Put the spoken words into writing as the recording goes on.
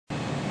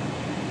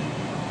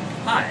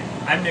Hi,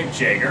 I'm Nick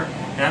Jager,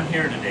 and I'm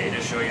here today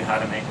to show you how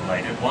to make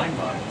lighted wine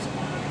bottles.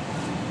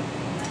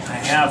 I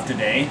have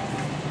today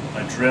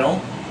a drill,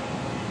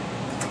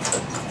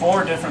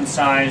 4 different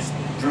size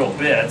drill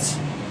bits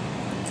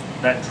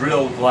that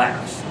drill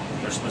glass.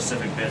 They're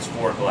specific bits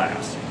for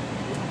glass.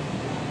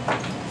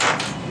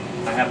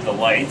 I have the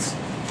lights,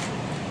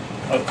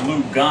 a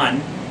glue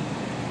gun,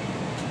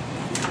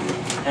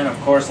 and of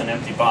course an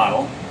empty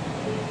bottle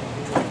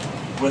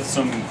with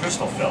some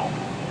crystal fill,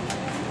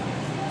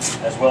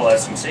 as well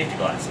as some safety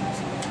glasses.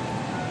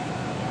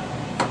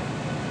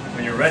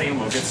 When you're ready,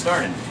 we'll get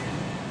started.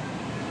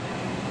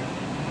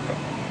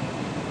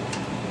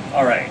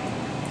 Alright,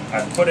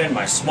 I've put in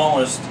my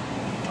smallest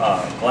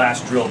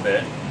glass drill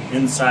bit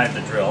inside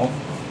the drill.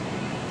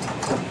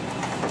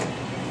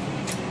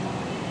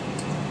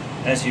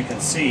 As you can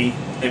see,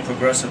 they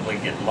progressively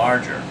get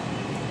larger.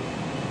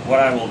 What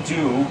I will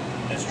do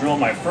is drill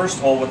my first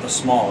hole with the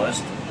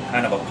smallest,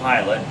 kind of a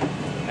pilot,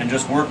 and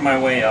just work my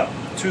way up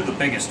to the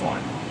biggest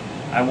one.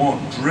 I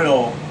won't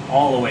drill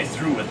all the way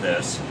through with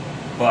this,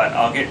 but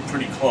I'll get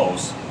pretty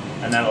close,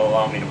 and that'll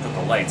allow me to put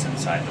the lights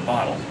inside the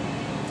bottle.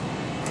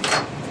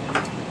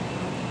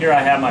 Here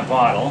I have my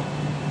bottle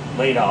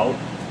laid out,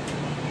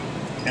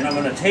 and I'm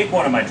going to take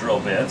one of my drill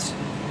bits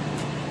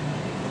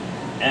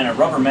and a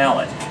rubber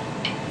mallet.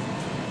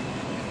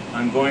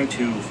 I'm going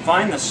to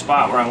find the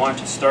spot where I want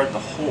to start the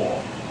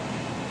hole.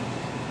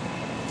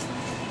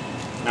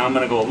 Now I'm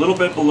going to go a little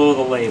bit below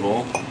the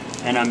label,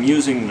 and I'm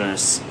using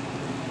this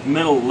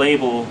middle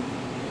label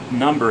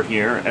number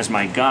here as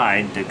my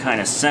guide to kind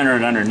of center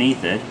it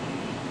underneath it.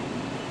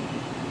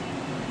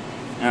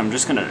 And I'm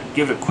just going to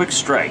give it a quick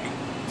strike.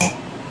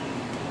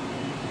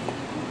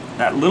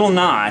 That little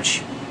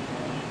notch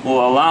will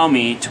allow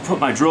me to put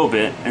my drill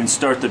bit and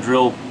start the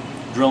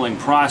drilling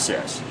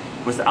process.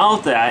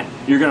 Without that,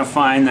 you're going to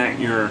find that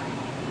your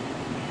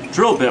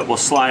drill bit will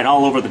slide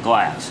all over the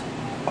glass.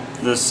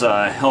 This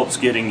helps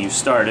getting you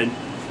started,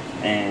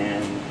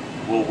 and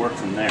we'll work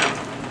from there.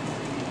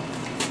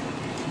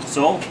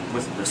 So,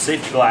 with the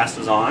safety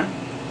glasses on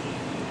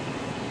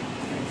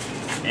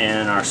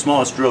and our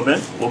smallest drill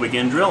bit, we'll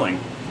begin drilling.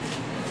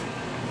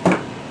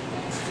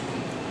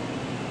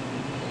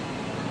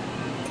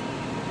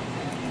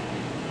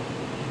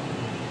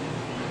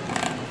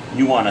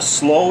 You want a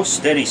slow,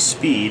 steady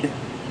speed,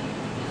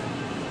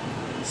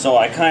 so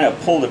I kind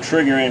of pull the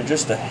trigger in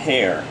just a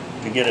hair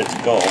to get it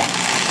to go.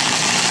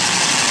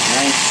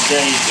 Nice,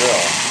 steady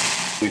drill.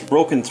 We've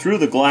broken through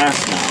the glass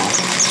now,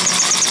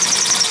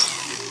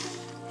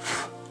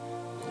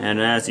 and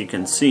as you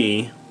can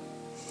see,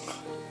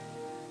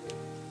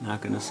 not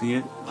going to see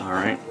it?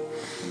 Alright.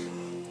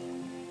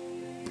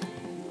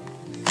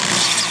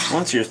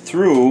 Once you're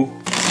through,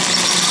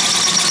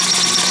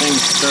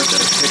 things start to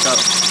pick up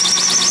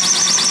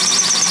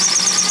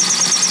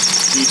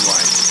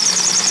speed-wise.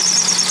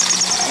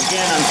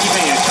 Again, I'm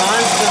keeping a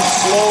constant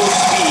slow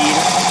speed.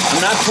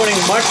 I'm not putting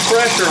much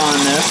pressure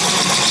on this.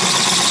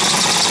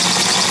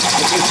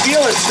 If you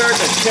feel it start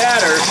to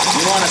chatter,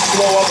 you want to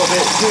slow up a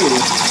bit too.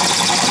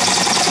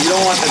 You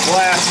don't want the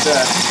glass to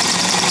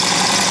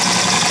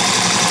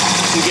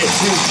get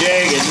too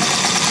jagged.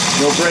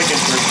 You'll break it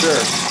for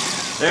sure.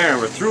 There,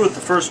 we're through with the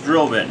first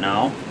drill bit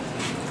now.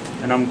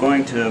 And I'm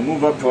going to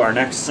move up to our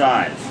next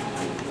side.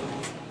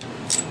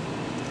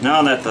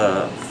 Now that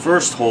the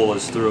first hole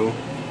is through,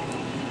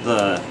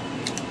 the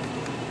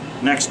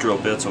next drill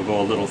bits will go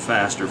a little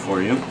faster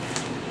for you.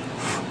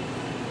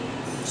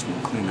 Just going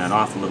to clean that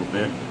off a little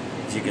bit.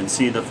 As you can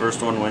see, the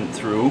first one went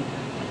through.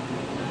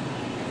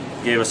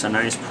 Gave us a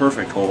nice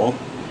perfect hole.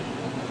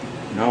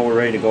 Now we're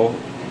ready to go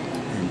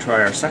and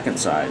try our second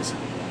size.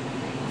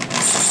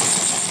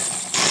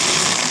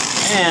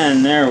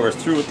 And there, we're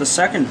through with the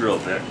second drill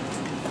bit.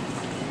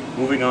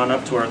 Moving on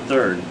up to our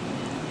third.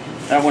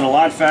 That went a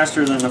lot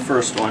faster than the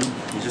first one.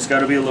 You just got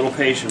to be a little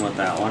patient with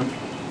that one.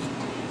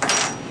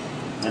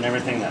 And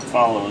everything that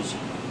follows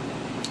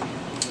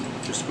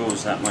just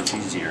goes that much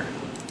easier.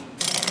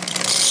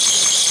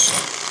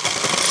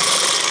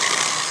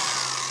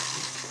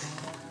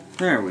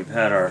 There, we've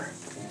had our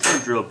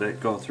third drill bit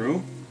go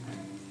through.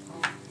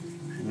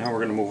 And now we're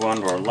going to move on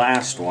to our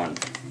last one.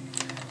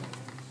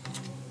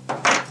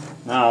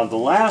 Now, the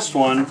last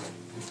one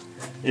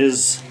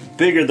is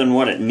bigger than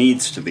what it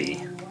needs to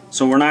be.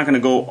 So we're not going to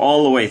go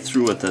all the way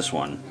through with this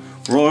one.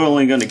 We're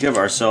only going to give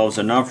ourselves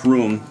enough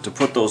room to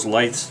put those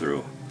lights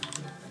through.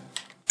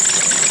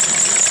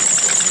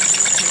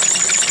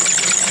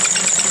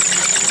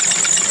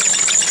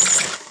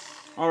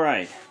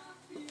 Alright,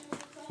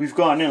 we've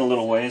gone in a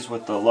little ways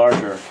with the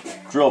larger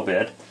drill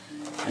bit,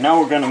 and now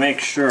we're going to make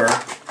sure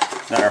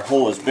that our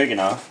hole is big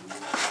enough.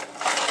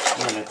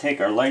 We're going to take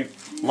our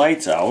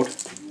lights out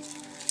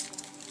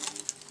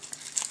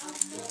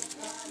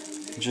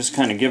and just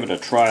kind of give it a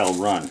trial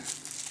run.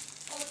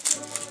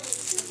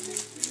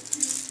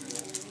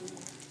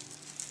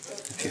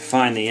 If you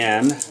find the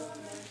end,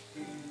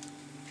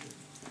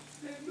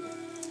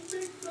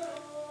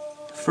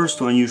 the first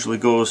one usually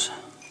goes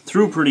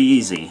through pretty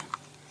easy.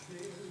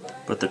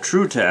 But the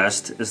true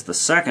test is the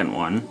second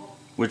one,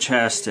 which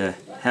has to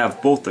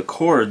have both the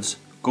cords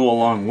go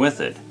along with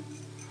it.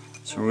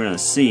 So we're going to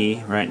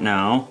see right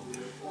now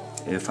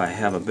if I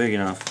have a big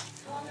enough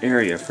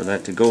area for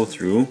that to go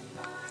through.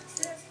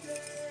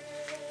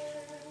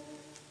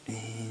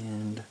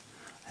 And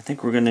I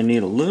think we're going to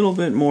need a little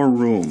bit more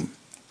room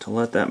to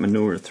let that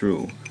manure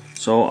through.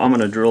 So I'm going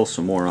to drill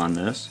some more on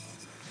this.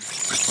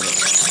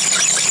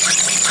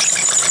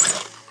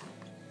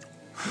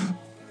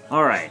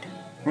 Alright,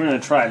 we're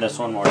going to try this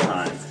one more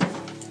time.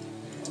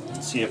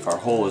 See if our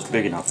hole is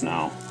big enough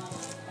now.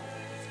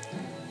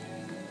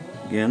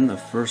 Again, the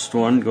first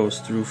one goes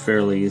through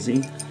fairly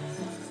easy.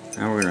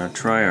 Now we're going to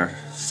try our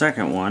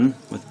second one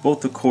with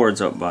both the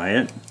cords up by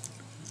it.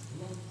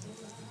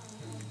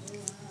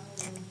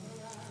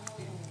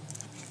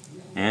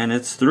 And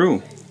it's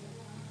through.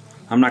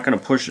 I'm not going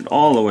to push it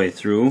all the way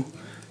through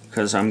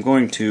because I'm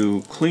going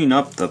to clean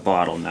up the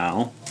bottle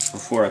now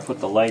before I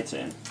put the lights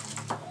in.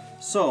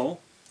 So,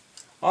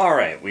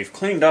 alright, we've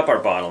cleaned up our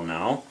bottle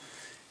now.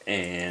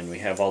 And we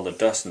have all the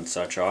dust and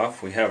such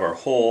off. We have our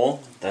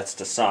hole that's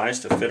the size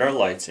to fit our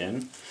lights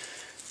in.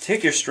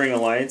 Take your string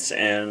of lights,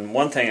 and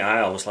one thing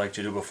I always like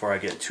to do before I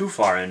get too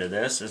far into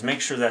this is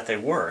make sure that they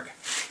work.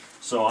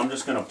 So I'm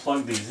just going to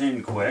plug these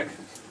in quick.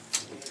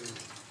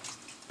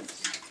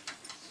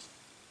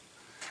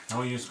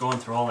 No use going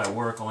through all that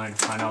work only to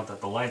find out that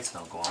the lights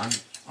don't go on.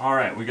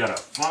 Alright, we got a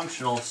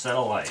functional set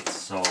of lights,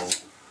 so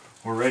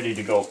we're ready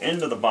to go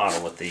into the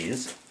bottle with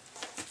these.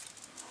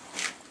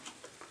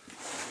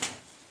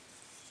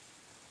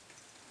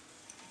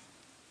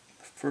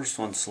 First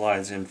one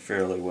slides in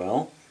fairly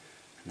well,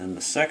 and then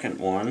the second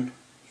one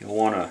you'll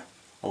want to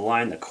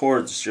align the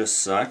cords just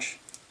such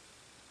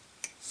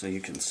so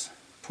you can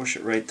push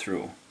it right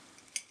through.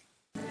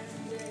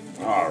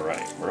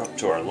 Alright, we're up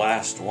to our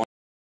last one.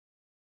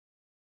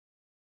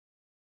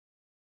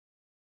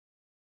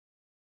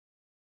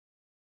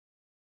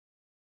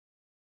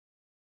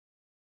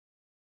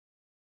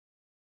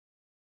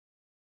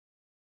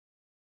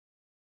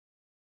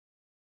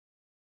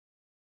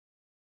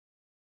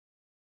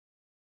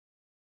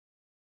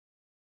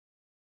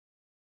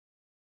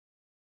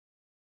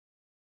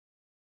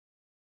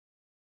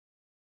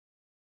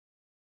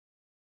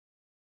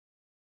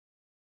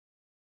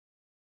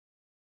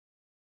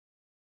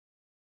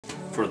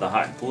 For the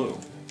hot glue.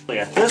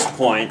 At this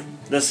point,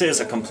 this is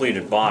a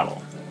completed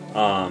bottle.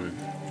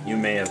 You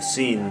may have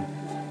seen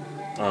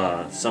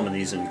some of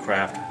these in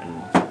craft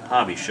and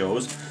hobby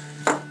shows,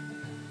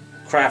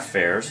 craft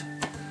fairs,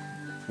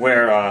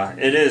 where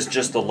it is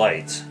just the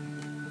lights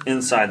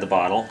inside the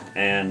bottle,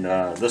 and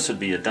this would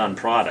be a done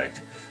product.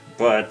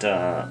 But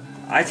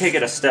I take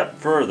it a step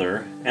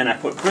further, and I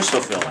put crystal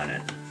fill in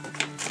it.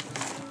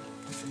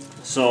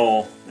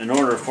 So, in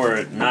order for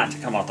it not to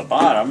come out the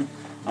bottom,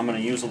 I'm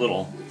going to use a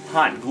little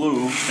hot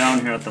glue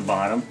down here at the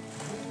bottom,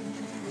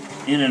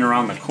 in and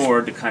around the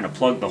cord to kind of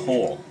plug the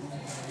hole.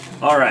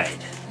 Alright,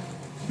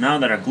 now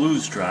that our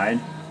glue's dried,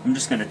 I'm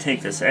just going to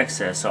take this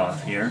excess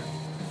off here.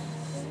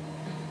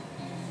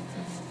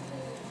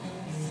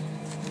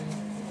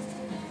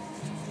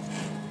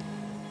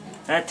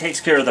 That takes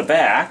care of the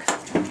back.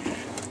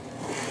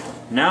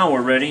 Now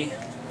we're ready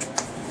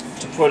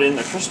to put in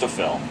the crystal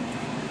fill.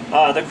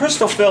 The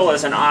crystal fill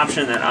is an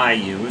option that I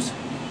use,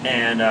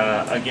 and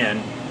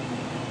again,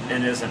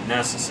 it isn't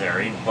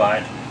necessary,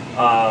 but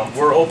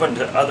we're open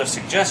to other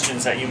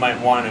suggestions that you might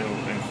want to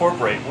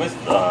incorporate with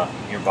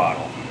your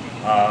bottle.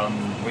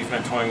 We've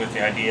been toying with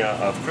the idea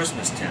of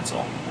Christmas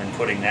tinsel and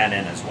putting that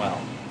in as well.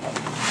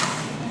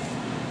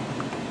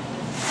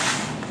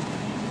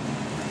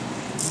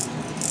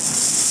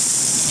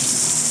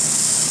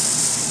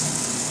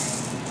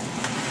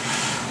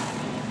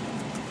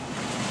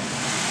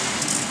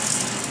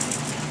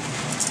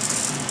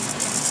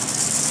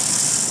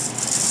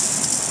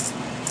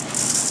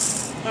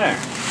 There.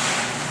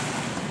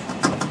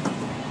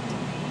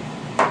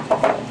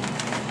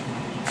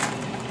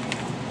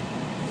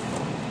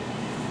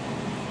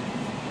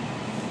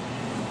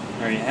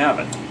 There you have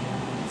it.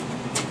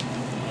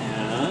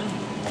 And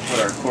we'll put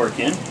our cork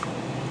in.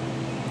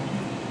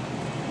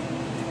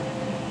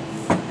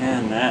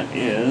 And that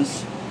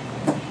is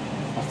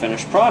a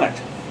finished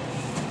product.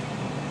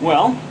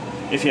 Well,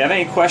 if you have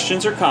any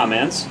questions or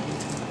comments,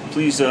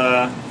 please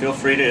feel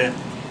free to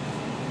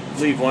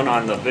leave one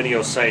on the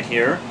video site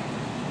here,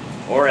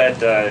 or at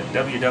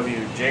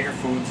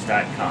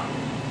www.jagerfoods.com.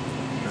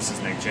 This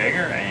is Nick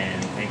Jager,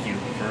 and thank you